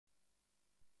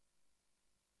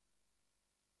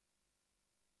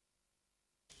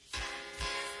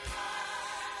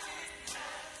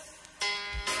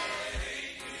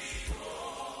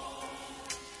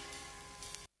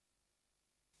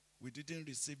We didn't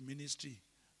receive ministry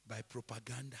by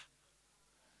propaganda.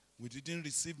 We didn't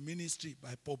receive ministry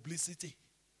by publicity.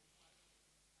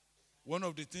 One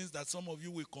of the things that some of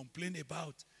you will complain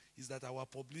about is that our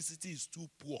publicity is too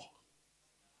poor.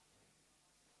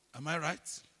 Am I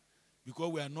right?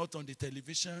 Because we are not on the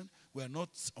television, we are not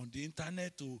on the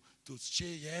internet to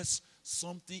share, yes,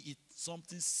 something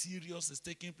serious is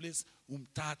taking place.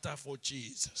 Tata for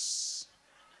Jesus.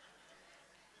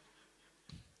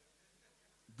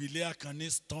 GBILE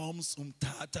AKANNI storms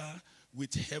Tata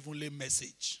with heavenly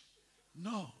message.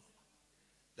 No.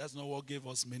 That's not what gave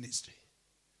us ministry.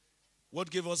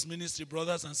 What gave us ministry,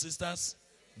 brothers and sisters?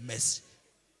 Mercy.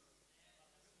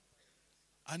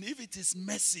 And if it is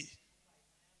mercy,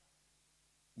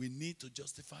 we need to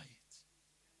justify it.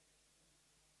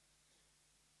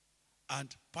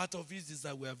 And part of it is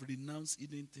that we have renounced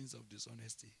hidden things of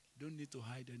dishonesty. Don't need to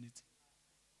hide anything.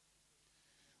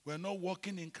 We're not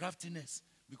walking in craftiness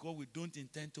because we don't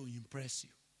intend to impress you.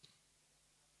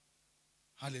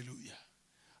 Hallelujah.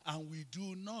 And we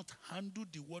do not handle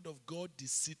the word of God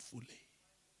deceitfully.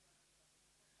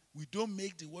 We don't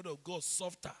make the word of God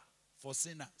softer for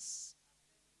sinners.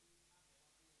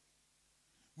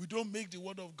 We don't make the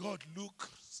word of God look,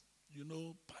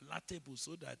 palatable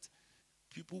so that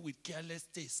people with careless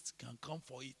taste can come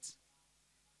for it.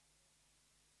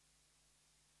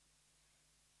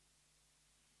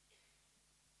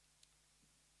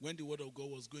 When the word of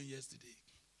God was going yesterday,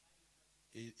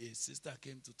 a sister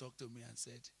came to talk to me and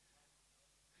said,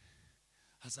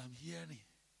 as I'm hearing,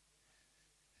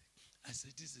 I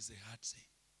said, this is a hard thing.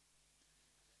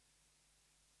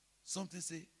 Something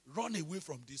say, run away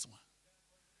from this one.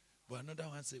 But another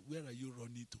one said, where are you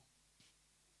running to?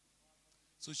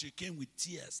 So she came with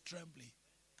tears, trembling,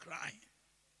 crying.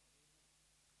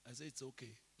 I said, it's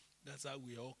okay. That's how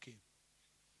we all came.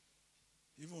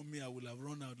 Even me, I would have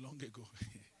run out long ago.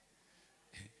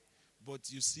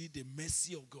 But you see the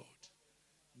mercy of God.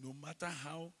 No matter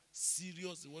how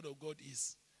serious the word of God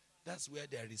is, that's where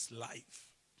there is life.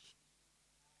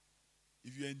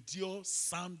 If you endure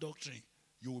sound doctrine,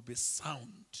 you will be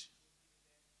sound.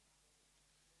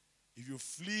 If you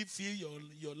fill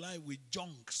your life with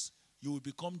junks, you will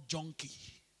become junky.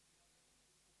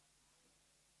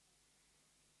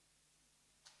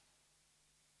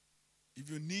 If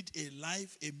you need a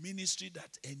life, a ministry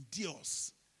that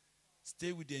endures,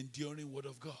 stay with the enduring word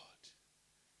of God.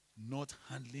 Not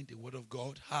handling the word of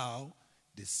God, how?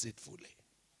 Deceitfully.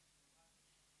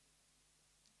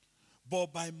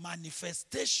 But by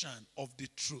manifestation of the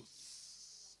truth.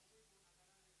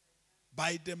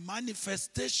 By the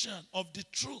manifestation of the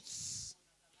truth,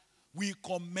 we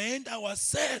commend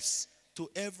ourselves to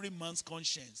every man's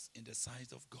conscience in the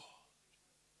sight of God.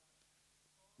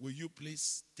 Will you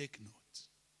please take note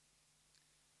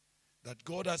that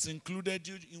God has included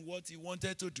you in what he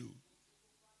wanted to do.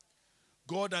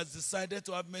 God has decided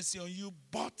to have mercy on you,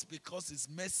 but because it's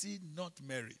mercy, not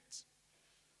merit.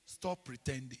 Stop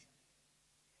pretending.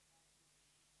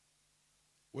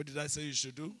 What did I say you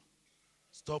should do?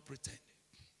 Stop pretending.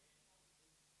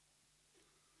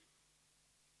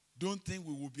 Don't think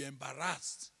we will be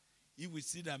embarrassed if we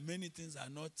see that many things are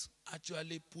not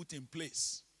actually put in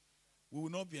place. We will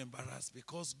not be embarrassed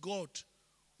because God,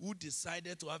 who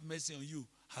decided to have mercy on you,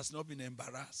 has not been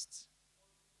embarrassed.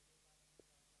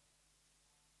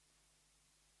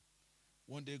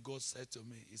 One day God said to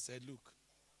me, he said, look,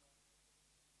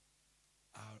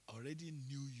 I already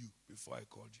knew you before I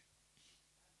called you.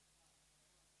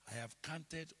 I have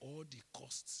counted all the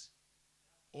costs,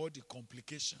 all the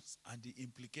complications and the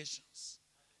implications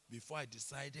before I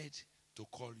decided to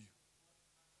call you.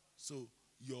 So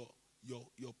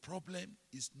your problem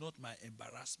is not my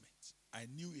embarrassment. I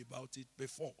knew about it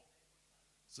before.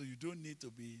 So you don't need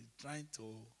to be trying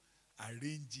to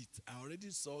arrange it. I already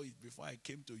saw it before I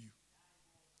came to you.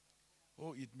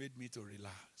 Oh, it made me to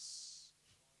relax.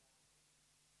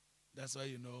 That's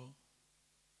why,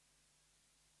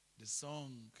 the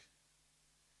song,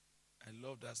 I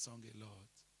love that song a lot.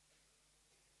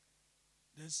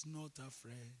 There's not a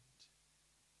friend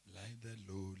like the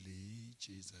lowly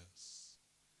Jesus.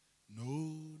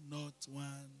 No, not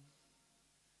one.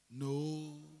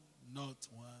 No, not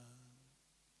one.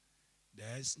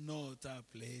 There's not a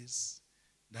place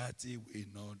that he will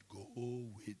not go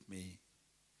with me.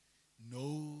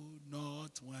 No,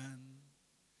 not one.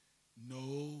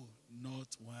 No,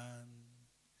 not one.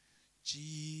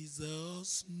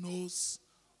 Jesus knows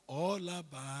all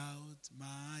about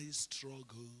my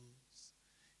struggles.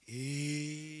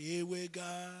 Away,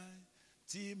 God,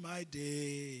 till my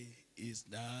day is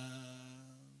done.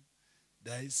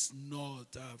 There is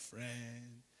not a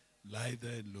friend like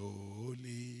the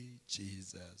lowly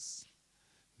Jesus.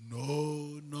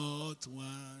 No, not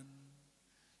one.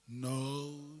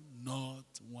 No, not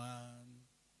one.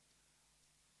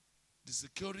 The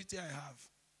security I have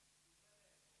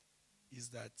is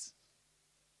that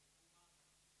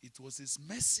it was His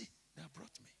mercy that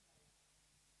brought me.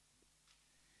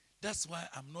 That's why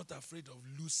I'm not afraid of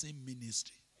losing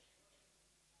ministry.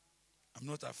 I'm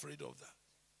not afraid of that.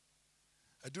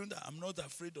 I'm not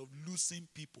afraid of losing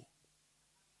people.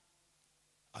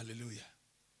 Hallelujah.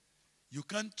 You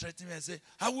can't threaten me and say,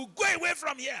 I will go away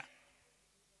from here.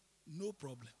 No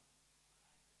problem.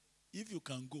 If you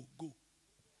can go, go.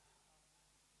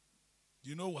 Do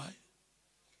you know why?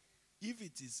 If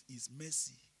it is His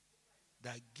mercy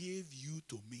that gave you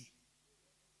to me,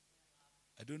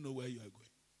 I don't know where you are going.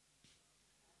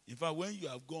 In fact, when you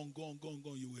have gone,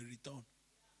 you will return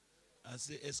and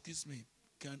say, excuse me,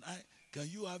 can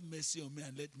you have mercy on me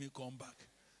and let me come back?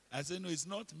 I say, no, it's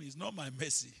not me. It's not my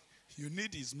mercy. You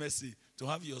need His mercy to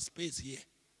have your space here.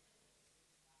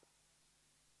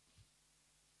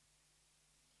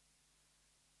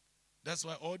 That's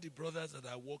why all the brothers that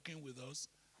are working with us,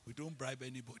 we don't bribe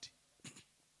anybody.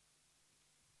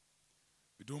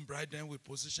 We don't bribe them with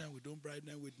position. We don't bribe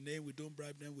them with name. We don't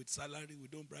bribe them with salary. We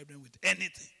don't bribe them with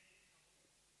anything.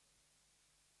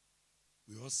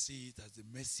 We all see it as the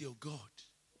mercy of God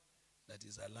that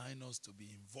is allowing us to be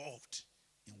involved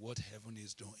in what heaven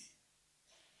is doing.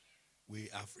 We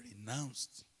have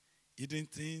renounced hidden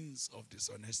things of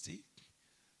dishonesty,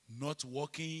 not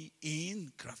walking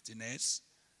in craftiness,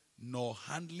 nor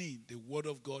handling the word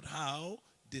of God how?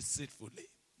 Deceitfully.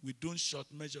 We don't short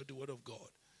measure the word of God,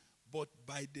 but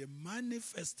by the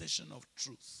manifestation of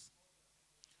truth,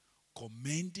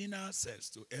 commending ourselves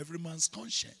to every man's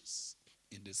conscience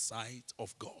in the sight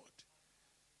of God.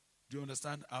 Do you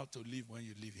understand how to live when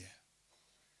you live here?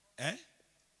 Eh?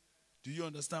 Do you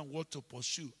understand what to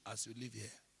pursue as you live here?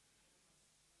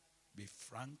 Be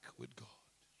frank with God.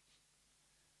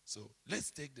 So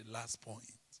let's take the last point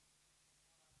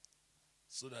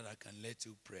so that I can let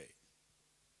you pray.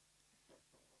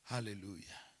 Hallelujah.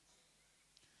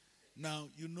 Now,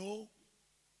 you know,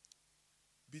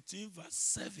 between verse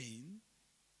 7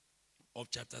 of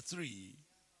chapter 3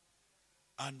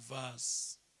 and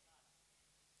verse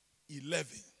 11,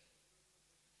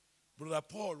 Brother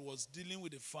Paul was dealing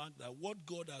with the fact that what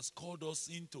God has called us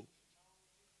into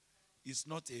is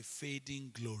not a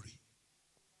fading glory.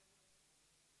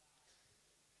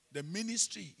 The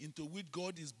ministry into which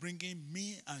God is bringing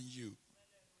me and you,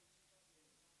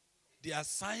 the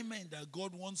assignment that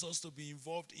God wants us to be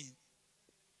involved in,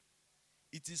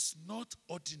 it is not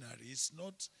ordinary. It's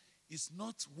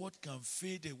not what can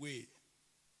fade away.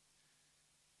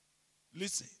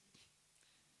 Listen,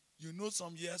 you know,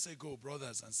 some years ago,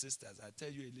 brothers and sisters, I'll tell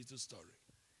you a little story.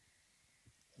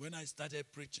 When I started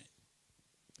preaching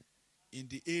in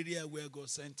the area where God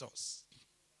sent us,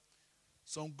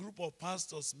 some group of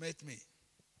pastors met me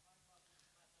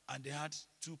and they had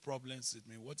two problems with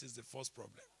me. What is the first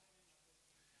problem?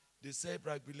 They said,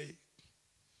 bro.Gbile,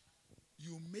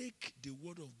 you make the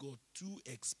word of God too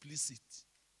explicit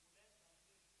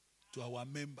to our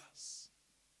members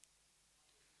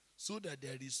so that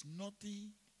there is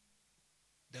nothing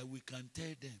that we can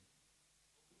tell them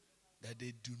that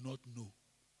they do not know.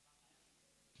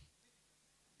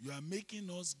 You are making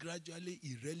us gradually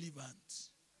irrelevant,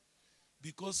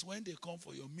 because when they come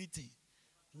for your meeting,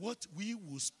 what we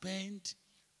will spend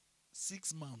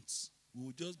 6 months, we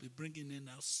will just be bringing in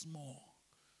out small.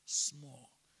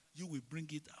 You will bring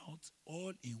it out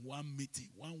all in one meeting,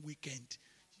 one weekend.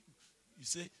 You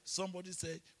say, somebody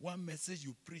said, one message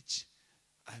you preach,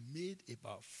 I made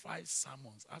about 5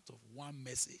 sermons out of one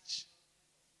message.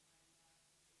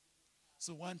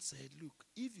 So one said, look,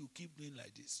 if you keep doing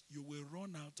like this, you will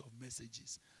run out of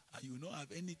messages and you will not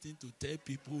have anything to tell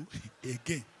people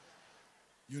again.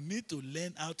 You need to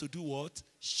learn how to do what?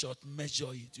 Short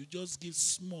measure it. You just give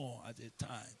small at a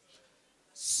time.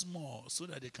 Small, so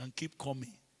that they can keep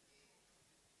coming.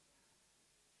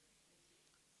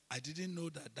 I didn't know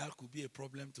that that could be a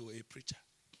problem to a preacher.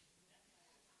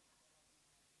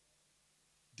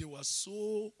 They were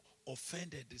so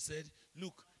offended. They said,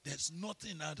 look, there's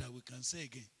nothing now that we can say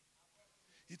again.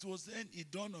 It was then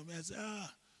it dawned on me. I said,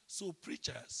 so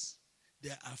preachers,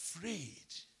 they're afraid.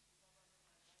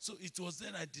 So it was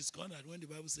then I discovered when the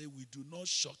Bible says we do not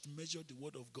short measure the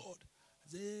word of God.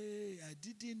 I said, hey, I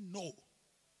didn't know.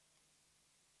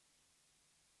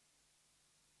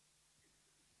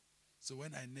 So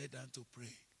when I knelt down to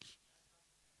pray,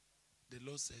 the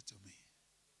Lord said to me,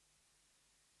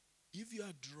 if you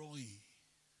are drawing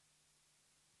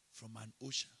from an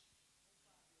ocean,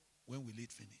 When will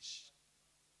it finish?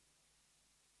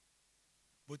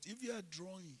 But if you are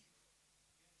drawing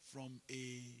from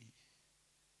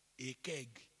a keg,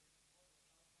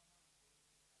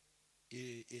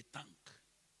 a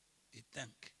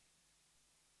tank,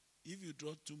 if you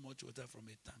draw too much water from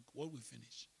a tank, what will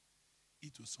finish?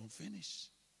 It will soon finish.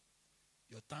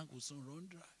 Your tank will soon run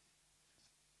dry.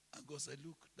 And God said,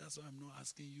 look, that's why I'm not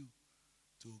asking you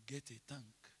to get a tank.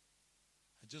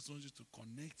 I just want you to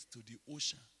connect to the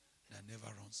ocean that never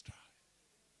runs dry.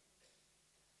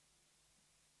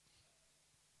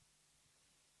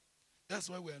 That's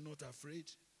why we are not afraid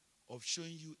of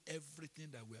showing you everything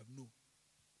that we have known.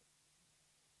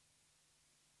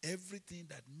 Everything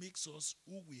that makes us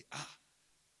who we are,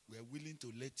 we are willing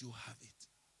to let you have it.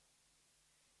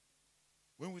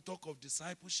 When we talk of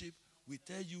discipleship, we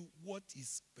tell you what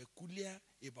is peculiar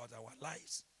about our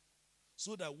lives,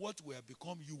 so that what we have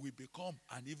become, you will become,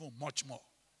 and even much more.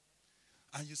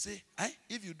 And you say,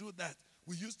 if you do that,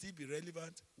 will you still be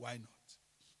relevant? Why not?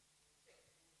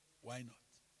 Why not?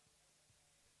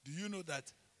 Do you know that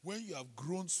when you have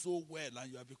grown so well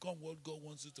and you have become what God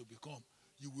wants you to become,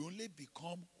 you will only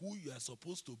become who you are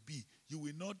supposed to be. You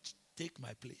will not take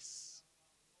my place.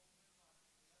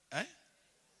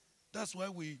 That's why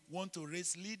we want to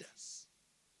raise leaders.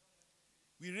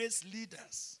 We raise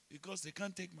leaders because they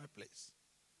can't take my place.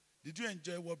 Did you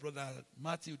enjoy what Brother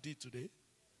Matthew did today?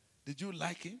 Did you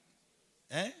like him?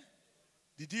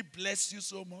 Did he bless you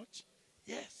so much?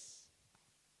 Yes.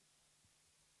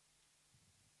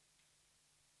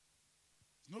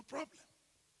 No problem.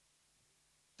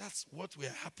 That's what we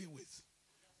are happy with.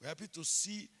 We're happy to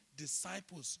see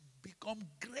disciples become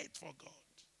great for God.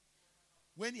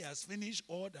 When he has finished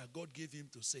all that God gave him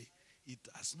to say, it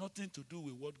has nothing to do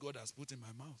with what God has put in my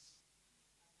mouth.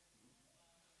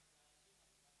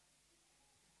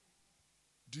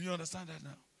 Do you understand that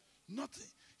now? Nothing.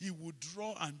 He will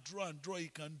draw and draw and draw. He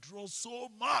can draw so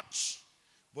much.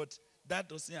 But that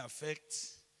doesn't affect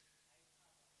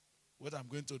what I'm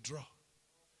going to draw.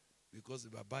 Because the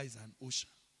Baba is an ocean.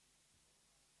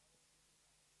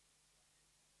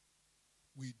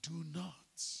 We do not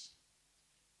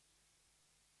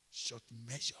short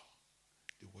measure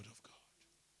the word of God.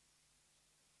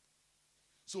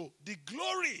 So the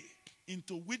glory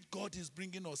into which God is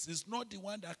bringing us is not the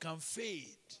one that can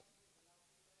fade.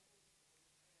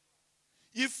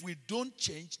 If we don't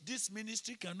change, this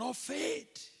ministry cannot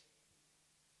fade.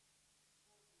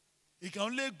 It can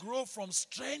only grow from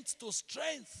strength to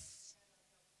strength.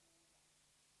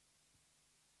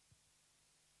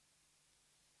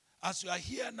 As you are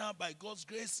here now, by God's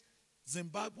grace,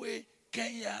 Zimbabwe,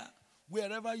 Kenya,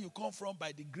 wherever you come from,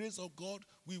 by the grace of God,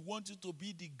 we want you to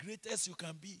be the greatest you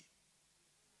can be.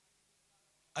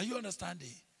 Are you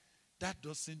understanding? That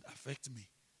doesn't affect me.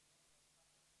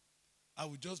 I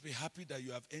will just be happy that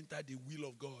you have entered the will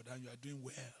of God and you are doing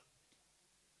well.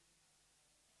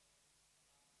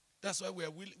 That's why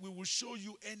we will show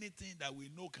you anything that we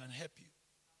know can help you.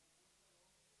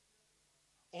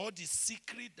 All the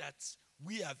secret that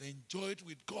we have enjoyed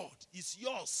with God is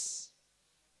yours.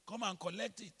 Come and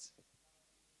collect it.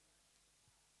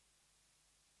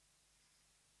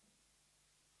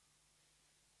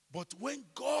 But when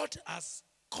God has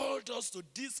called us to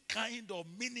this kind of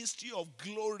ministry of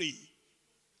glory,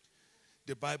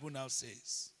 the Bible now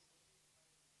says,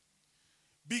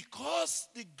 because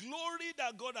the glory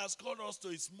that God has called us to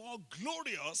is more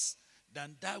glorious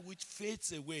than that which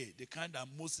fades away, the kind that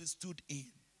Moses stood in.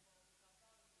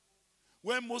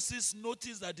 When Moses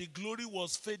noticed that the glory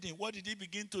was fading, what did he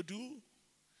begin to do?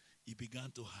 He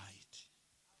began to hide,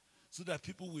 so that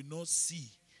people will not see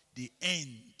the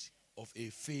end of a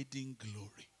fading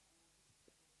glory.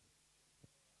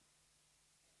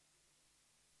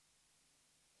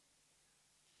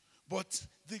 But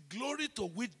the glory to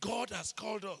which God has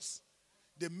called us,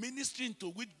 the ministry into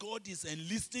which God is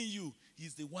enlisting you,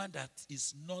 is the one that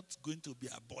is not going to be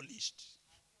abolished.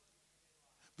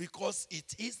 Because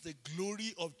it is the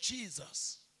glory of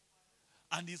Jesus.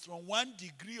 And it's from one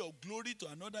degree of glory to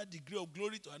another degree of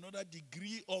glory to another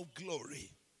degree of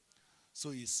glory. So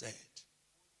he said,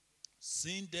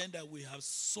 seeing then that we have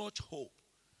such hope,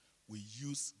 we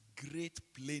use great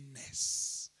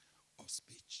plainness of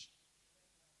speech.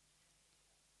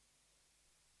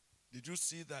 Did you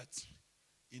see that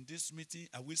in this meeting,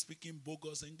 are we speaking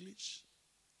bogus English?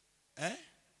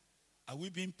 Are we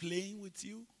being plain with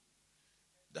you?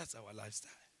 That's our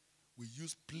lifestyle. We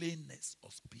use plainness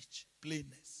of speech.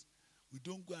 Plainness. We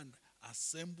don't go and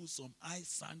assemble some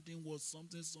high-sounding words,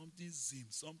 something, something, zim,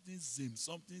 something, zim,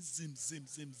 something, zim, zim,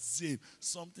 zim, zim,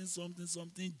 something, something,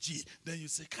 something, G. Then you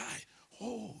say, Kai,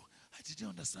 oh, didn't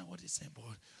understand what he's saying, but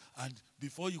and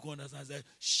before you can understand, I said,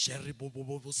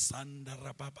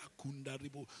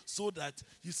 so that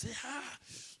you say,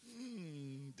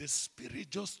 the Spirit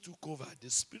just took over. The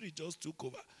Spirit just took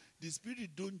over. The Spirit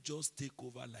don't just take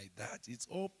over like that. It's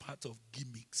all part of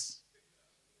gimmicks.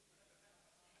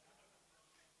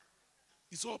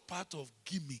 It's all part of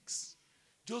gimmicks.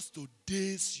 Just to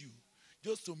daze you.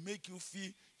 Just to make you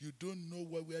feel you don't know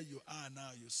where you are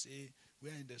now. You say, we're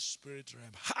in the spirit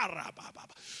realm.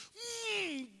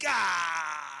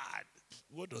 God!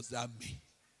 What does that mean?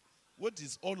 What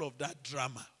is all of that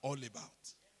drama all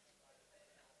about?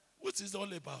 What is it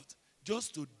all about?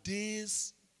 Just to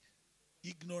daze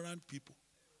ignorant people.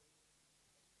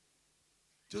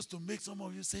 Just to make some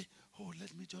of you say, oh,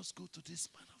 let me just go to this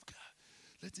man of God.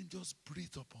 Let him just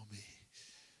breathe upon me.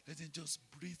 Let him just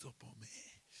breathe upon me.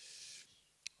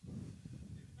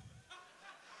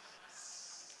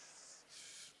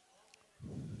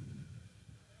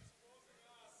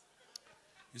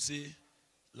 You see,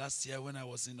 last year when I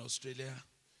was in Australia,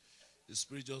 the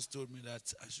Spirit just told me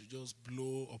that I should just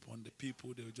blow upon the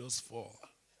people, they will just fall.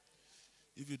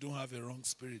 If you don't have a wrong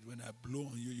spirit, when I blow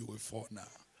on you, you will fall now.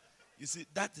 You see,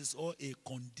 that is all a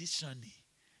conditioning.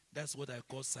 That's what I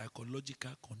call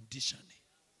psychological conditioning.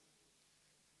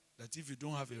 That if you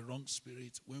don't have a wrong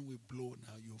spirit, when we blow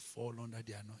now, you fall under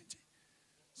the anointing.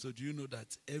 So do you know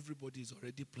that everybody is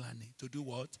already planning to do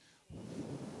what?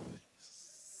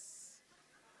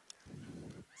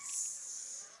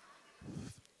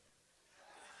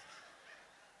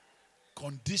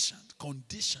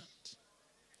 Conditioned.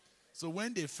 So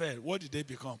when they fell, what did they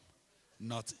become?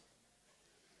 Nothing.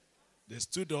 They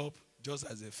stood up just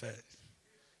as they fell.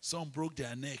 Some broke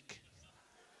their neck.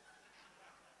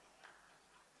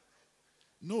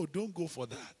 No, don't go for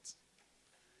that.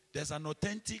 There's an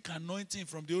authentic anointing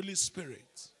from the Holy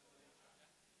Spirit.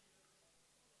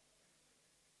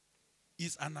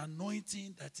 It's an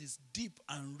anointing that is deep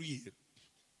and real.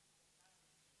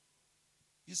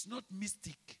 It's not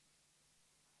mystic.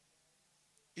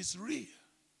 It's real.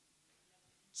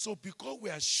 So because we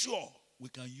are sure, we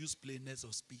can use plainness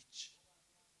of speech.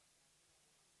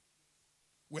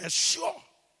 We are sure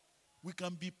we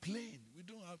can be plain. We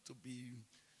don't have to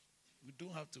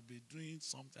be doing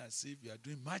something as if we are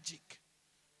doing magic.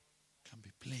 It can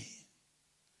be plain.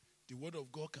 The word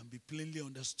of God can be plainly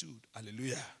understood.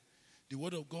 Hallelujah. The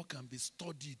word of God can be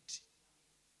studied.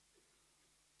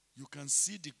 You can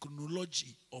see the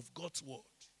chronology of God's word.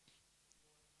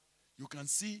 You can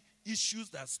see issues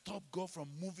that stop God from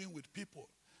moving with people.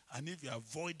 And if you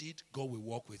avoid it, God will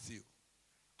walk with you.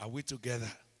 Are we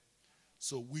together?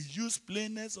 So we use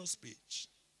plainness of speech.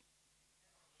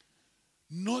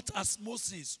 Not as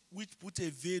Moses, which put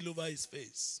a veil over his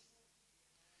face.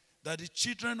 That the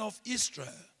children of Israel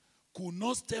could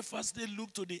not steadfastly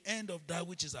look to the end of that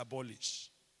which is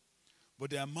abolished. But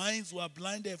their minds were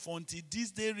blinded, for until this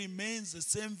day remains the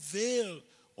same veil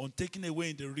taken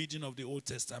away in the region of the Old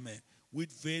Testament,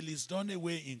 which veil is done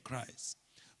away in Christ.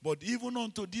 But even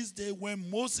unto this day, when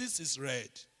Moses is read,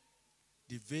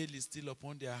 the veil is still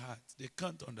upon their hearts. They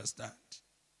can't understand.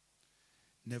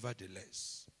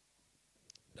 Nevertheless,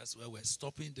 that's where we're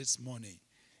stopping this morning.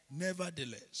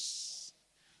 Nevertheless,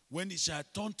 when it shall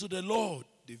turn to the Lord,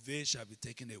 the veil shall be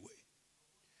taken away.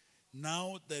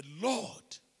 Now the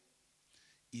Lord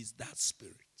is that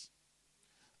Spirit.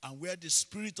 And where the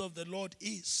Spirit of the Lord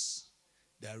is,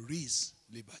 there is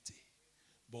liberty.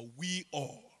 But we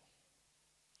all,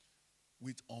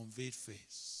 with unveiled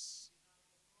face,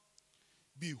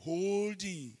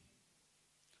 beholding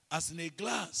as in a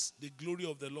glass the glory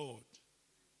of the Lord,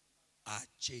 are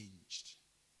changed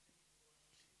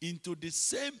into the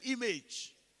same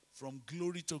image from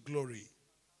glory to glory,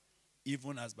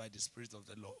 even as by the Spirit of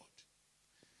the Lord.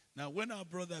 Now, when our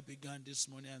brother began this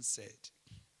morning and said,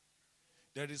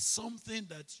 there is something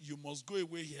that you must go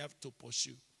away here to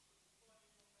pursue,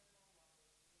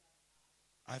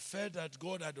 I felt that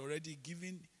God had already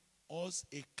given us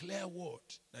a clear word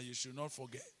that you should not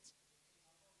forget.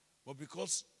 But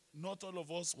because not all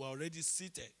of us were already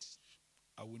seated,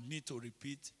 I will need to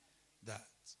repeat that.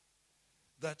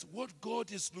 That what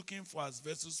God is looking for as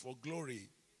vessels for glory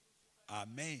are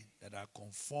men that are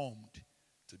conformed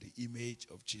to the image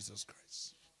of Jesus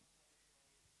Christ.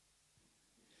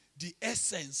 The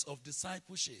essence of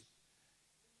discipleship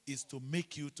is to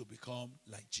make you to become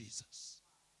like Jesus.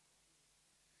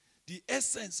 The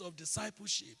essence of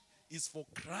discipleship is for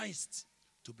Christ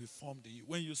to be formed in you.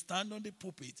 When you stand on the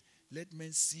pulpit, let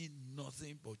men see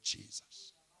nothing but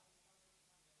Jesus.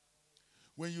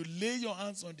 When you lay your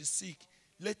hands on the sick,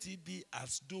 let it be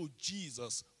as though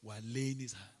Jesus were laying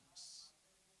his hands.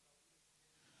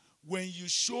 When you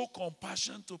show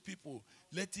compassion to people,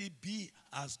 let it be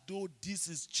as though this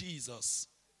is Jesus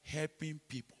helping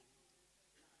people.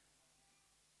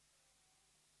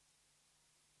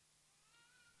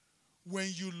 When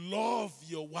you love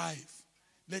your wife,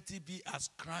 let it be as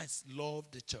Christ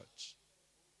loved the church.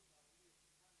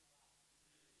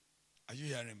 Are you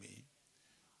hearing me?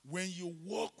 When you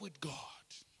walk with God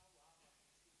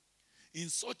in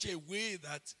such a way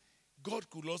that God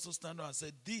could also stand up and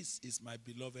say, this is my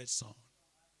beloved son,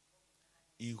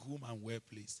 in whom I'm well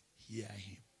pleased. Hear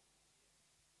him.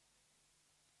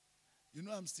 You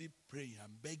know, I'm still praying.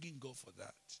 I'm begging God for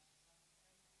that.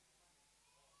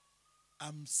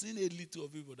 I'm seeing a little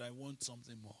of it, but I want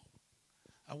something more.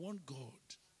 I want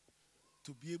God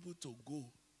to be able to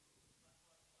go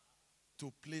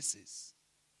to places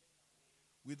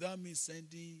without me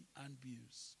sending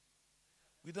handbills,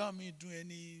 without me doing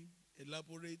any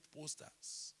elaborate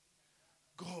posters.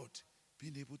 God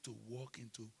being able to walk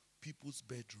into people's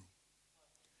bedroom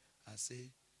and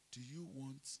say, do you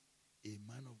want a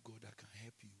man of God that can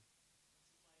help you?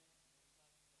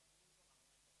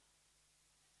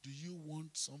 Do you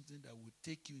want something that will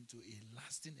take you into a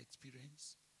lasting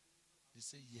experience? They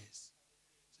say yes.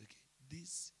 It's okay.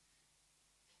 This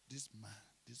man,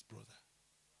 this brother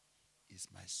is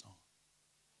my son.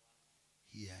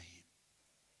 Hear him.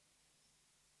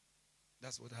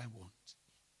 That's what I want.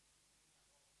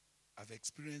 I've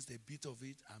experienced a bit of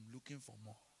it. I'm looking for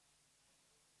more.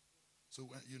 So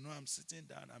when, I'm sitting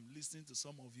down, I'm listening to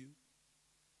some of you.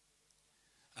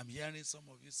 I'm hearing some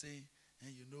of you say,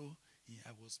 and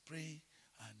I was praying,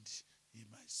 and in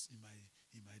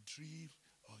my dream,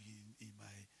 or in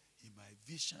my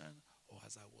vision, or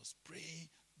as I was praying,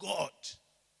 God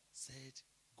said,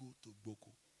 go to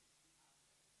Gboko.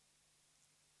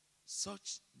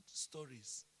 Such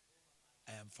stories,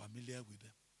 I am familiar with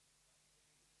them.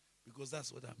 Because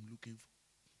that's what I'm looking for.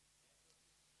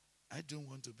 I don't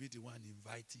want to be the one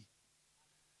inviting.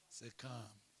 Say, come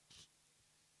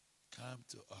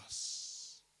to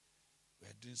us. We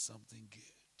are doing something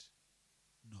good.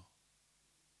 No.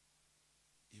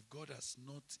 If God has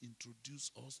not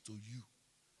introduced us to you,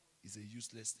 it's a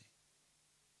useless thing.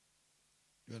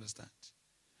 You understand?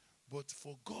 But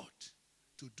for God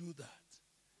to do that,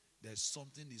 there's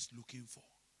something He's looking for.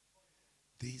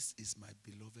 This is my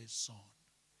beloved Son,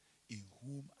 in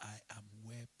whom I am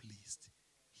well pleased.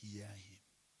 Hear him.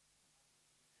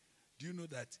 Do you know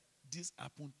that this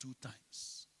happened 2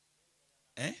 times?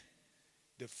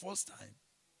 The first time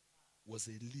was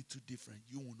a little different.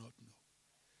 You will not know.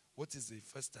 What is the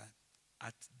first time?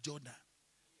 At Jordan,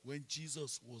 when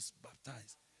Jesus was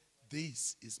baptized.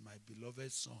 This is my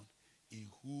beloved Son,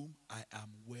 in whom I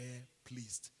am well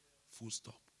pleased. Full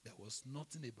stop. There was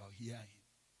nothing about hearing him.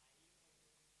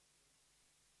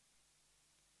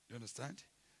 You understand?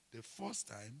 The first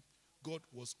time, God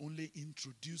was only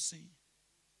introducing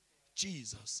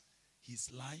Jesus,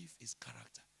 his life, his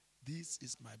character. This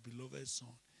is my beloved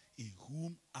Son, in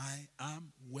whom I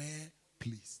am well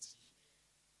pleased.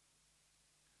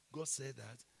 God said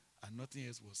that, and nothing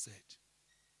else was said.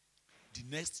 The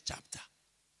next chapter,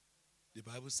 the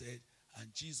Bible said,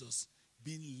 and Jesus,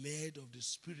 being led of the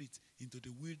Spirit into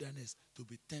the wilderness to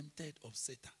be tempted of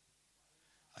Satan.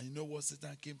 And you know what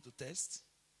Satan came to test?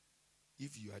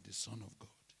 If you are the Son of God.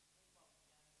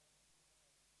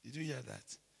 Did you hear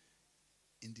that?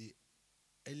 In the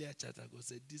earlier chapter, God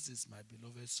said, this is my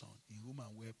beloved Son, in whom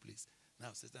I'm well pleased.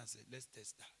 Now Satan said, let's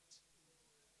test that.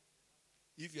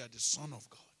 If you are the Son of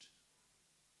God,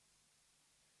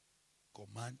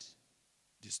 command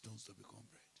the stones to become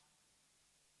bread.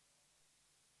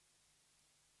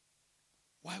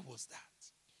 Why was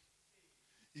that?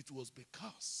 It was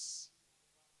because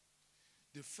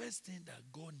the first thing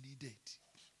that God needed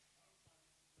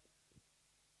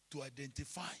to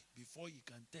identify before He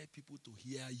can tell people to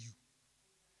hear you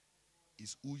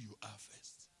is who you are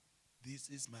first. This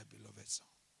is my beloved Son,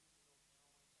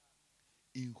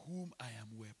 in whom I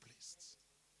am well pleased.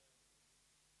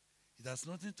 It has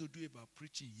nothing to do about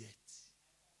preaching yet.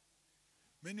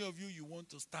 Many of you, you want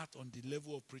to start on the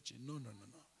level of preaching. No.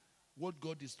 What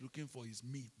God is looking for is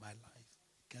me, my life.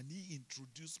 Can He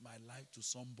introduce my life to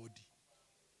somebody?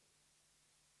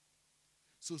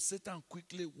 So Satan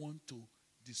quickly wants to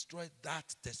destroy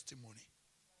that testimony.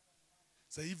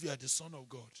 So if you are the Son of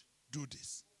God, do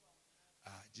this.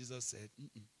 Jesus said,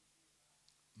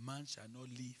 man shall not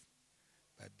live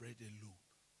by bread alone,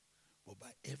 but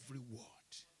by every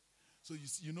word. So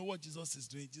you know what Jesus is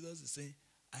doing? Jesus is saying,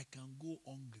 I can go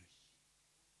hungry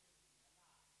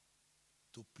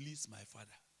to please my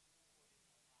Father.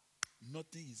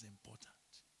 Nothing is important.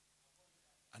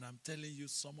 And I'm telling you,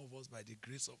 some of us, by the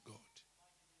grace of God,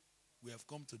 We have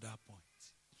come to that point.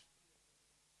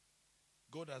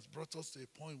 God has brought us to a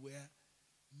point where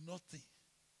nothing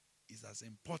is as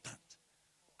important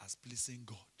as pleasing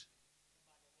God.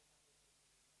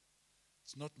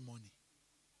 It's not money.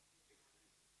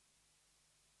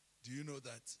 Do you know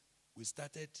that we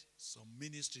started some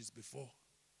ministries before?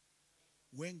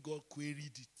 When God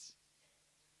queried it,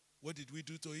 what did we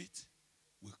do to it?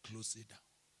 We closed it down.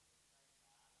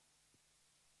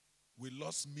 We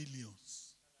lost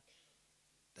millions.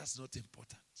 That's not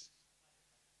important.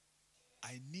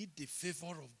 I need the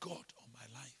favor of God on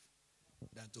my life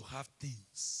than to have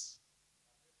things.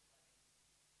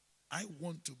 I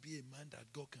want to be a man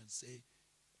that God can say,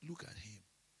 look at him.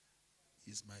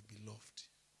 He's my beloved.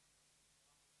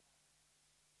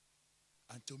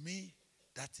 And to me,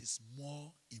 that is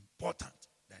more important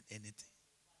than anything.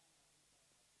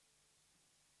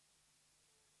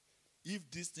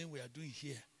 If this thing we are doing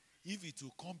here, if it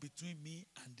will come between me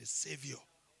and the Savior,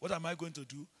 what am I going to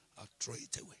do? I'll throw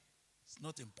it away. It's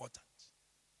not important.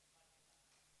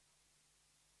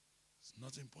 It's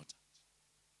not important.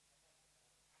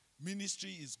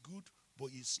 Ministry is good, but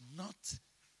it's not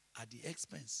at the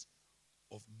expense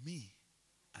of me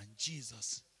and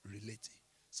Jesus relating.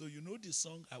 So you know the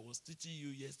song I was teaching you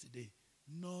yesterday.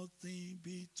 Nothing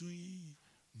between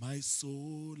my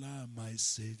soul and my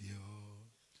Savior.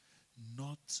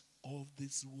 Not of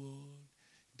this world,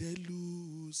 the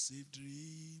elusive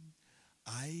dream.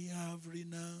 I have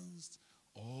renounced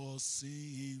all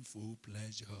sinful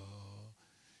pleasure.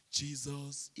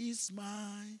 Jesus is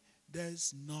mine,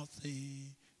 there's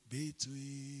nothing between.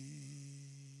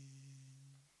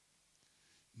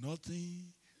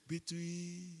 Nothing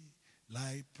between,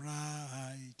 like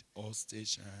pride or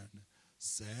station,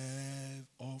 self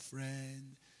or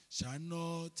friend shall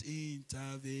not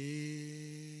intervene,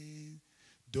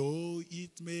 though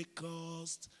it may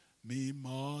cost me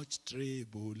much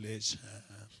tribulation.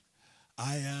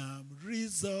 I am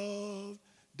resolved,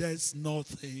 there's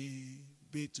nothing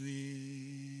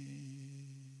between.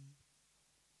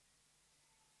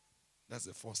 That's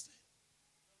the first thing.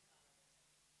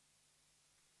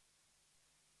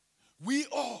 We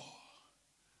all,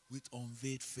 with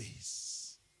unveiled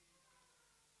face,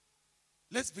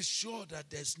 let's be sure that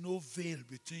there's no veil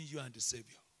between you and the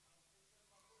Savior.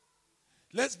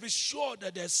 Let's be sure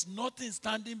that there's nothing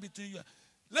standing between you.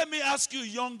 Let me ask you,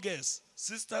 young girls,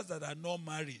 sisters that are not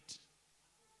married,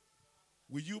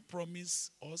 will you promise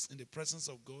us in the presence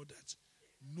of God that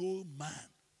no man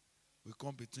will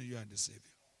come between you and the Savior?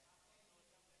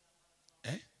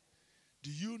 Eh?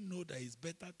 Do you know that it's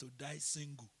better to die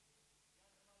single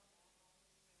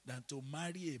than to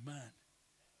marry a man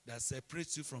that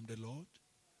separates you from the Lord?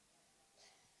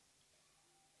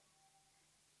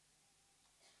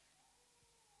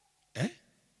 Eh?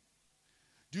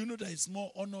 Do you know that it's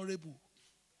more honorable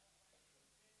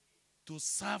to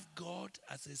serve God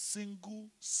as a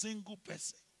single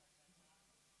person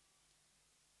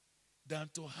than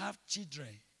to have children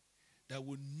that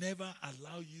will never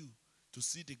allow you to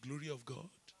see the glory of God?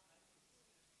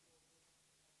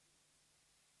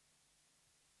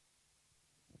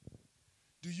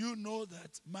 Do you know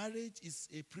that marriage is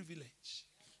a privilege?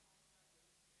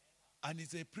 And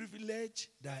it's a privilege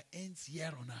that ends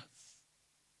here on earth.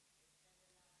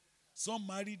 Some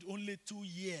married only 2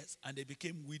 years and they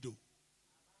became widow.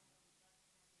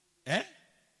 Eh?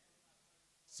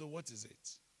 So what is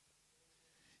it?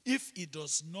 If it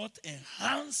does not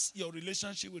enhance your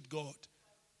relationship with God,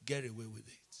 get away with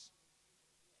it.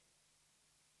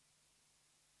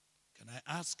 Can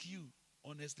I ask you,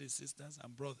 honestly, sisters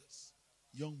and brothers,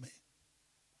 young men,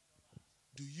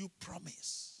 do you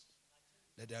promise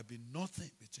that there will be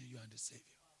nothing between you and the Savior?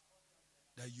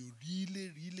 That you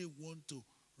really want to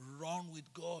run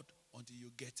with God until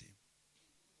you get him?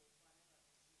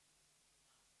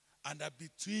 And that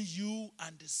between you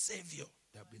and the Savior,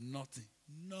 there will be nothing.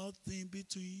 Nothing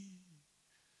between.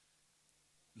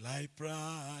 Like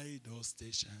pride or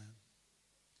station,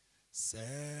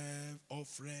 self or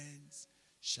friends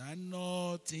shall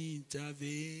not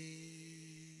intervene,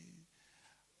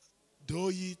 though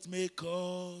it may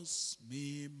cause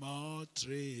me more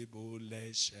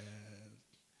tribulation.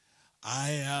 I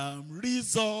am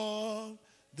resolved,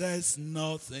 there's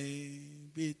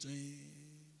nothing between.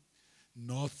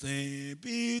 Nothing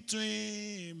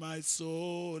between my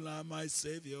soul and my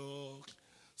Savior,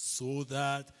 so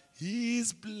that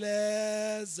his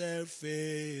blessed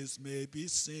face may be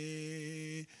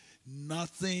seen.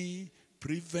 Nothing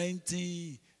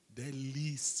preventing the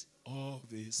least of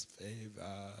his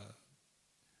favor.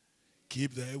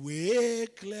 Keep the way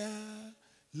clear,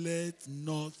 let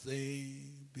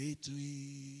nothing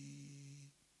between.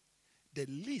 the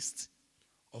least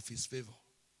of his favor.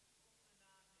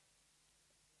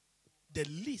 The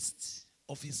least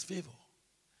of his favor.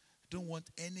 I don't want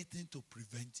anything to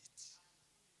prevent it.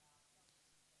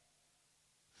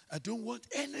 I don't want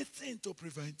anything to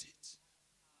prevent it.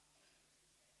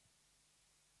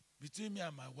 Between me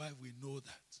and my wife, we know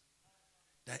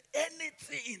that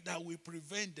anything that will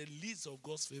prevent the least of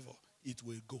God's favor, it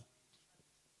will go.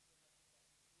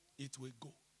 It will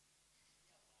go.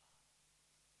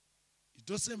 It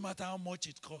doesn't matter how much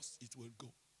it costs, it will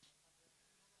go.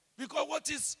 Because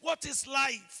what is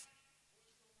life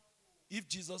if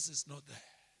Jesus is not there?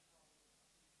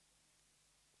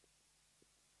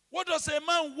 What does a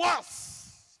man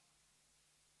worth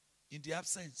in the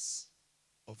absence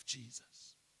of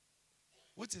Jesus?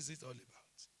 What is it all about?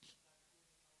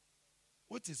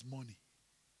 What is money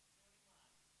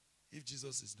if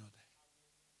Jesus is not there?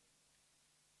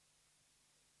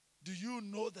 Do you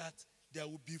know that there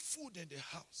will be food in the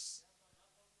house?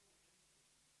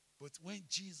 But when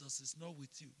Jesus is not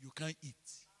with you, you can't eat.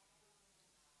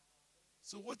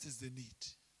 So what is the need?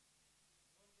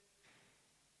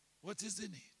 What is the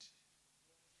need?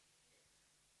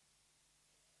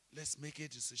 Let's make a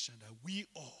decision that we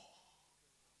all,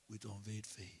 with unveiled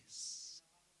face,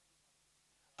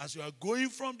 as you are going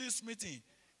from this meeting,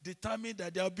 determine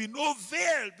that there will be no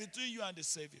veil between you and the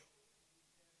Savior.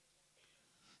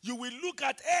 You will look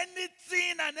at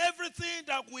anything and everything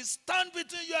that will stand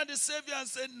between you and the Savior and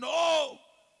say, no,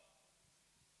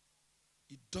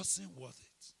 it doesn't worth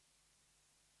it.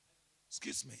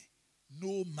 Excuse me,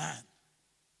 no man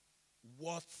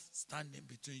worth standing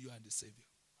between you and the Savior.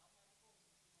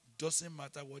 It doesn't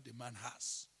matter what the man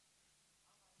has.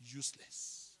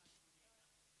 Useless.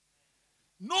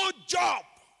 No job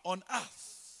on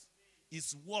earth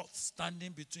is worth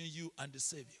standing between you and the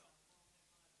Savior.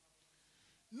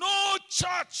 No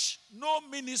church, no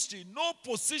ministry, no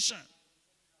position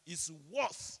is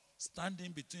worth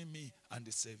standing between me and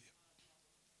the Savior.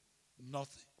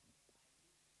 Nothing.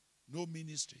 No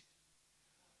ministry,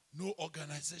 no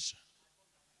organization,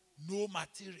 no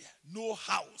material, no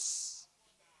house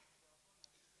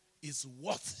is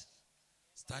worth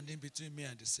standing between me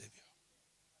and the Savior.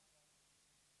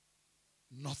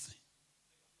 Nothing.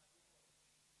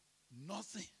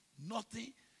 Nothing.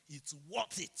 Nothing is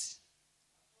worth it.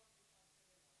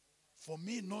 For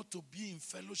me not to be in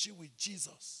fellowship with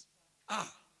Jesus,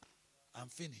 I'm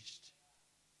finished.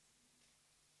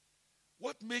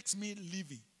 What makes me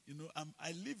living?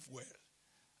 I live well.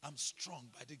 I'm strong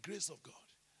by the grace of God.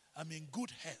 I'm in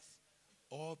good health,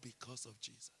 all because of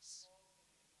Jesus.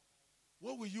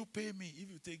 What will you pay me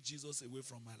if you take Jesus away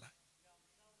from my life?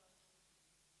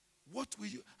 What will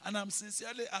you? And I'm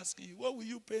sincerely asking you, what will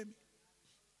you pay me?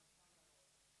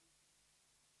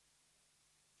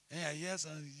 And I hear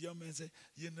some young men say,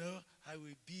 I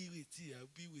will be with you. I will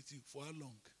be with you. For how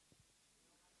long?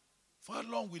 For how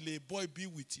long will a boy be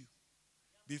with you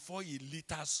before he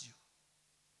litters you?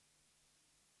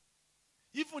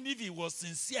 Even if he was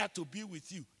sincere to be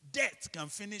with you, death can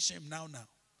finish him now.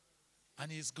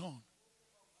 And he's gone.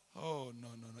 Oh, no.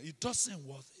 It doesn't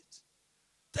worth it.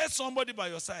 Tell somebody by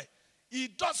your side,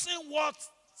 it doesn't worth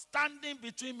standing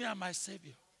between me and my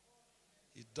Savior.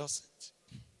 It doesn't.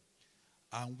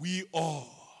 And we all,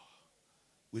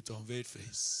 with unveiled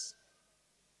face,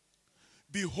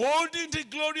 beholding the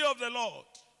glory of the Lord.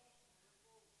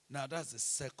 Now that's the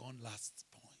second last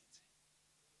point.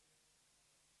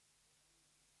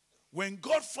 When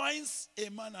God finds a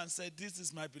man and said, this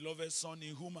is my beloved son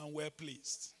in whom I'm well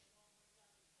pleased.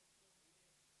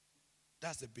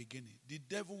 That's the beginning. The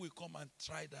devil will come and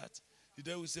try that. The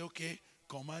devil will say, okay,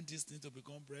 command this thing to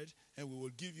become bread and we will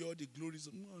give you all the glories.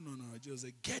 No. Just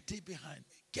say, get it behind me.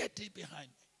 Get it behind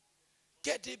me.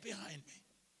 Get it behind me.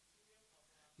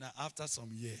 Now, after some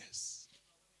years,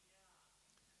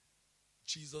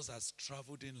 Jesus has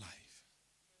traveled in life.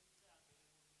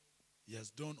 He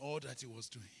has done all that he was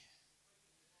doing.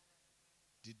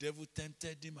 The devil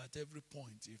tempted him at every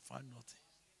point. He found nothing.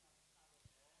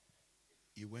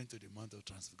 He went to the Mount of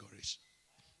Transfiguration.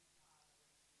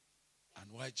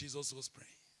 And while Jesus was praying,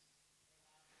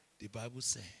 the Bible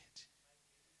said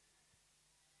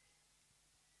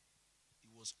he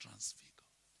was transfigured.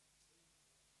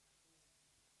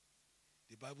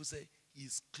 The Bible said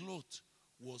his cloth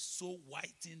was so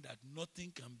whitened that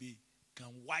nothing can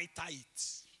whiter it.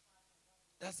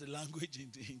 That's the language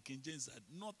in King James. That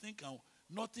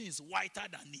nothing is whiter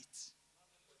than it.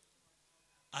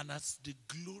 And as the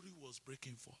glory was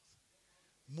breaking forth,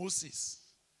 Moses,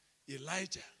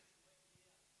 Elijah,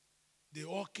 they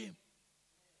all came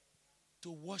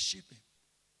to worship him,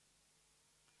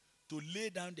 to lay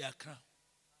down their crown.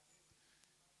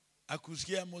 I could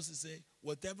hear Moses say,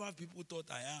 whatever people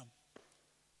thought I am,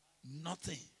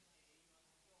 nothing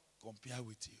compared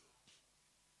with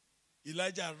you.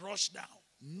 Elijah rushed down,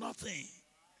 nothing.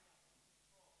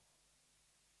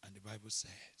 And the Bible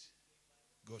said,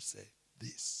 God said,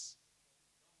 this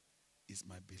is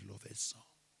my beloved son,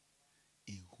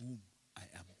 in whom I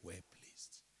am well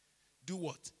pleased. Do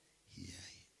what? Hear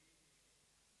him.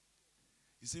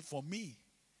 You see, for me,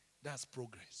 that's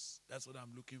progress. That's what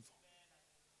I'm looking for.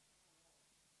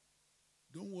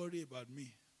 Don't worry about me,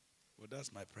 but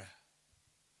that's my prayer.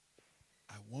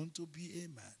 I want to be a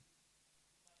man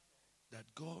that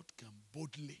God can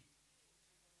boldly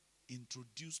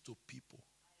introduce to people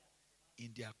in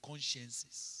their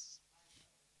consciences,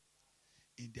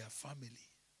 in their family,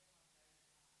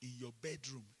 in your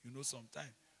bedroom. You know,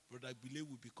 sometimes bro.Gbile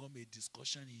will become a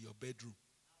discussion in your bedroom.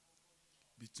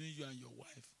 Between you and your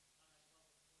wife,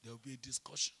 there will be a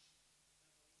discussion.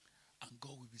 And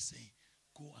God will be saying,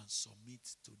 go and submit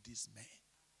to this man.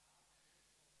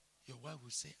 Your wife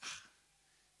will say,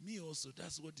 me also,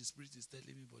 that's what the Spirit is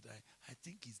telling me, but I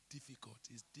think it's difficult.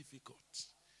 It's difficult.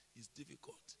 It's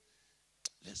difficult.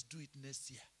 Let's do it next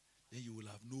year. Then you will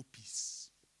have no peace.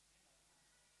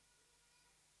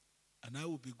 And I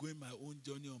will be going my own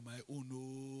journey on my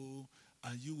own,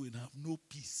 and you will have no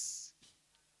peace.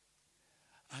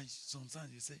 And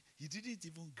sometimes you say, he didn't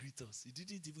even greet us. He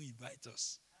didn't even invite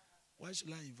us. Why should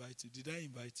I invite you? Did I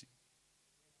invite you?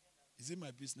 Is it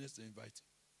my business to invite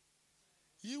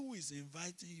you? He who is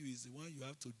inviting you is the one you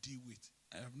have to deal with.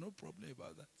 I have no problem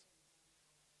about that.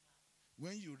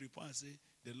 When you report and say,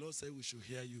 the Lord said we should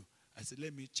hear you, I say,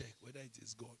 let me check whether it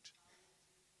is God.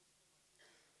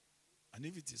 And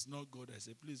if it is not God, I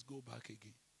say, please go back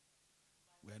again.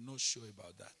 We are not sure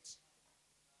about that.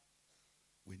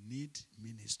 We need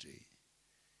ministry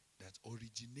that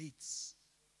originates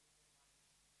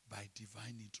by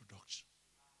divine introduction.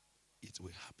 It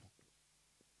will happen.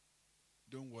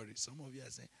 Don't worry. Some of you are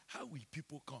saying, how will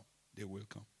people come? They will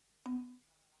come.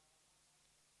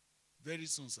 Very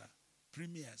soon, sir.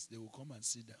 Premiers, they will come and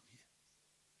sit down here.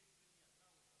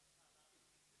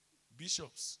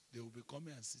 Bishops, they will be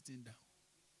coming and sitting down.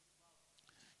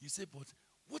 You say, but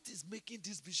what is making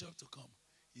this bishop to come?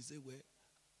 He said, well,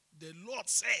 the Lord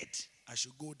said I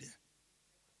should go there.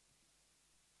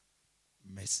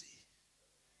 Mercy,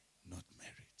 not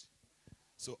merit.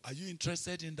 So are you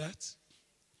interested in that?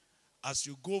 As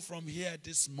you go from here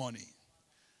this morning,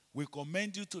 we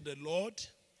commend you to the Lord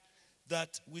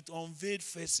that with unveiled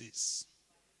faces,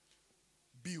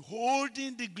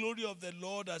 beholding the glory of the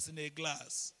Lord as in a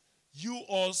glass, you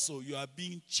also, you are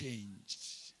being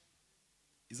changed.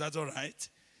 Is that all right?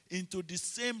 Into the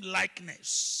same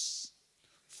likeness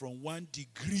from one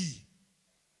degree.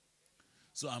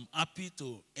 So I'm happy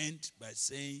to end by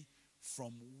saying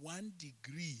from one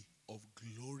degree of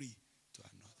glory to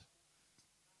another.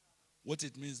 What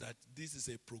it means that this is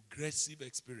a progressive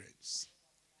experience.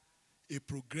 A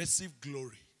progressive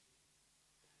glory.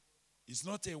 It's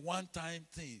not a one-time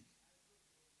thing.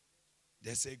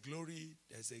 There's a glory,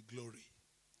 there's a glory.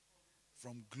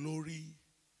 From glory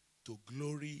to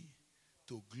glory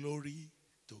to glory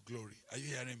to glory. Are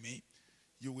you hearing me?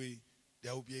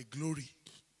 There will be a glory.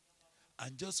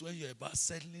 And just when you're about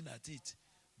settling at it,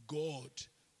 God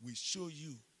will show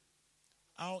you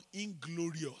how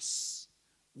inglorious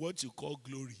what you call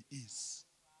glory is.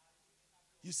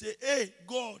 You say, hey,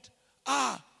 God,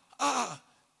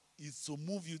 it's to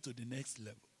move you to the next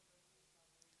level.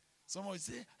 Someone will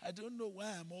say, I don't know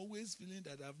why I'm always feeling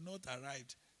that I've not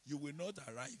arrived. You will not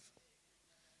arrive.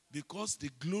 Because the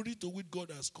glory to which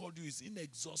God has called you is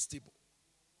inexhaustible.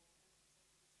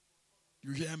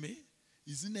 You hear me?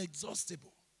 It's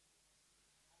inexhaustible.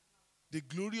 The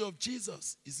glory of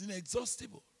Jesus is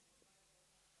inexhaustible.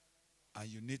 And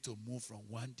you need to move from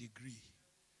one degree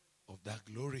of that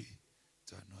glory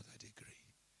to another degree.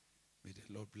 May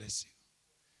the Lord bless you.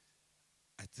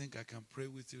 I think I can pray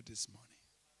with you this morning.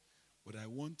 But I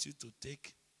want you to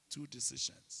take two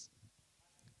decisions.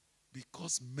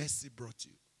 Because mercy brought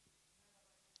you.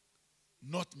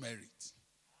 Not merit.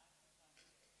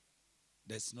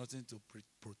 There's nothing to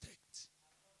protect.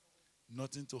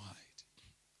 Nothing to hide.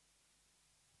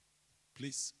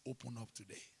 Please open up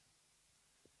today.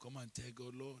 Come and tell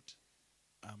God, Lord,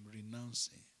 I'm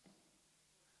renouncing.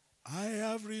 I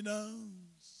have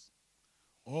renounced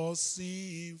all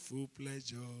sinful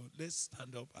pleasure. Let's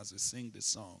stand up as we sing the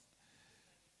song.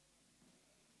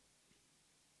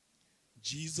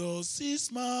 Jesus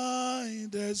is mine,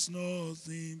 there's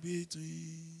nothing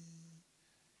between.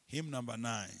 Hymn number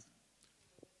 9.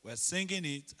 We're singing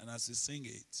it, and as we sing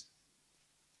it,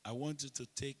 I want you to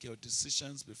take your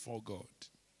decisions before God.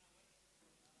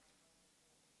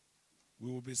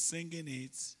 We will be singing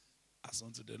it as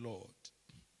unto the Lord.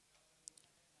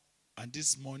 And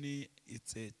this morning,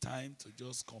 it's a time to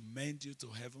just commend you to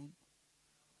heaven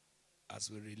as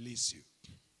we release you.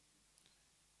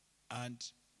 And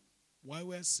while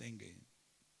we're singing,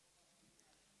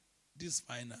 this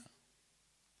final,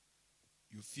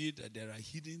 you feel that there are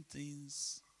hidden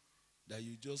things that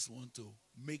you just want to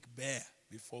make bare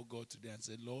before God today and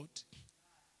say, Lord,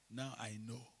 now I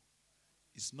know.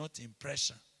 It's not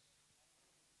impression.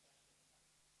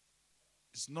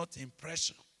 It's not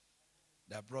impression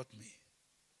that brought me.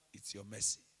 It's your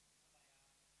mercy.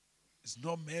 It's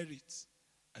not merit.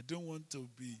 I don't want to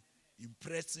be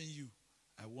impressing you.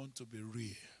 I want to be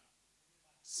real.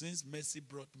 Since mercy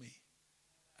brought me,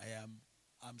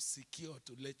 I'm secure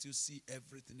to let you see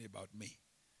everything about me.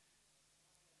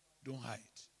 Don't hide.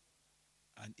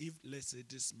 And if, let's say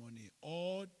this morning,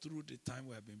 all through the time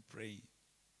we have been praying,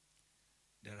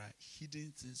 there are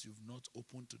hidden things you've not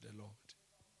opened to the Lord.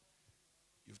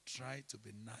 You've tried to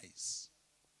be nice.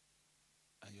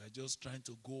 And you are just trying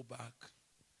to go back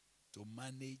to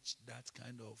manage that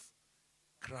kind of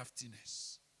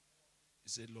craftiness. You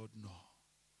say, Lord, no.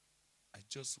 I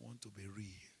just want to be real.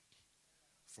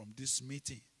 From this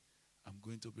meeting, I'm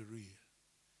going to be real.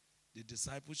 The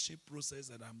discipleship process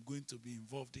that I'm going to be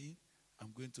involved in,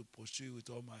 I'm going to pursue it with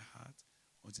all my heart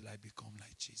until I become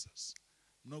like Jesus.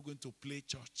 I'm not going to play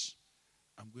church.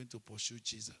 I'm going to pursue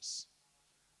Jesus.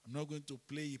 I'm not going to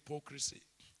play hypocrisy.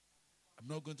 I'm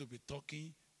not going to be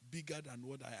talking bigger than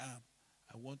what I am.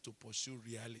 I want to pursue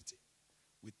reality.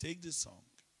 We take the song,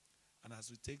 and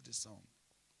as we take the song,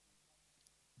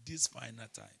 this final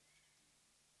time,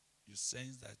 you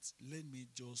sense that let me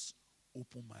just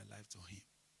open my life to him.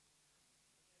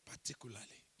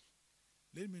 Particularly,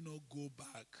 let me not go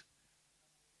back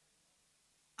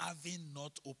having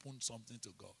not opened something to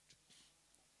God.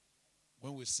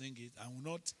 When we sing it, I will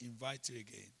not invite you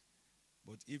again.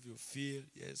 But if you feel,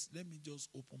 yes, let me just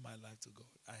open my life to God.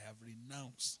 I have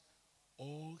renounced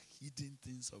all hidden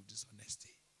things of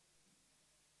dishonesty.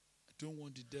 I don't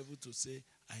want the devil to say,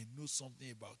 I know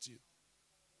something about you.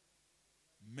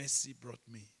 Mercy brought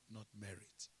me, not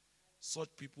merit. Such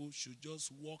people should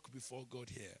just walk before God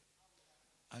here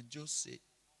and just say,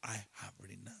 I have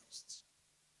renounced.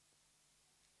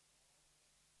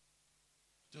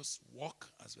 Just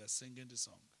walk as we are singing the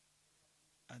song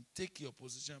and take your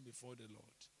position before the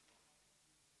Lord.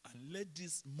 And let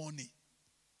this morning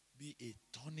be a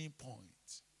turning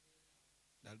point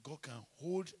that God can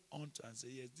hold on to and say,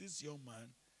 yes, this young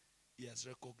man, he has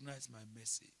recognized my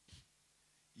mercy.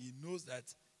 He knows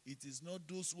that it is not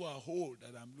those who are whole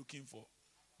that I'm looking for,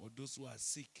 but those who are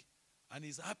sick. And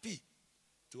he's happy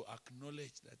to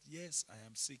acknowledge that, yes, I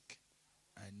am sick.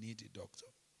 I need a doctor.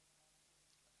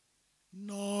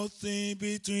 Nothing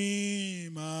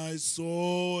between my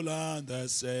soul and the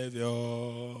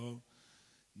Savior.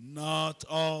 Not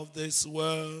of this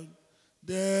world,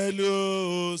 the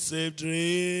elusive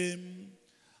dream.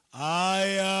 I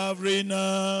have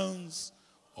renounced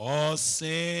all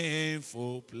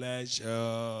sinful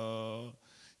pleasure.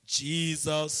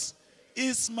 Jesus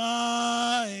is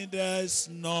mine, there's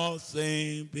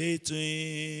nothing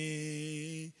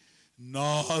between.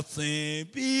 Nothing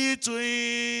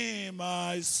between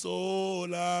my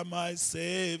soul and my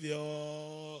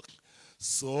Savior,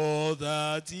 so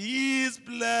that his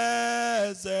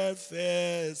blessed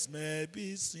face may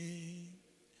be seen.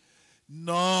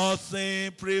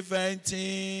 Nothing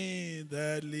preventing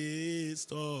the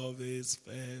least of his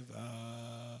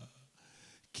favor.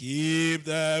 Keep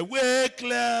the way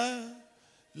clear,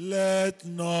 let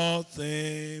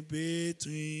nothing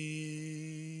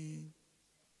between.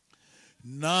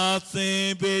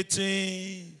 Nothing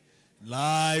between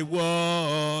like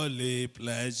worldly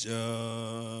pleasure,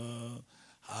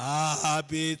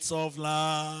 habits of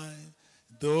life,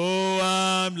 though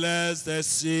I'm less the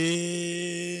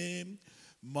same,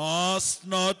 must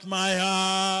not my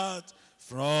heart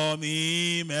from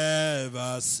him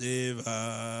ever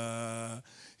sever.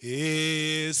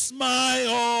 He's my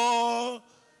all,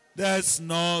 there's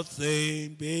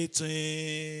nothing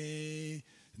between.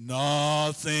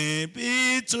 Nothing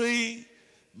between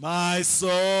my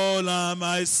soul and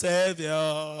my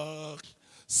Savior,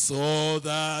 so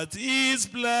that his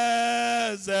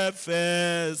blessed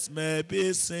face may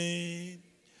be seen.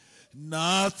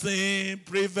 Nothing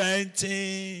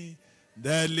preventing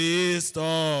the least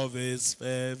of his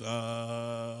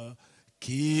favor.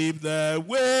 Keep the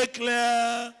way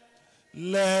clear,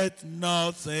 let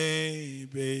nothing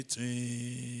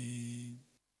between.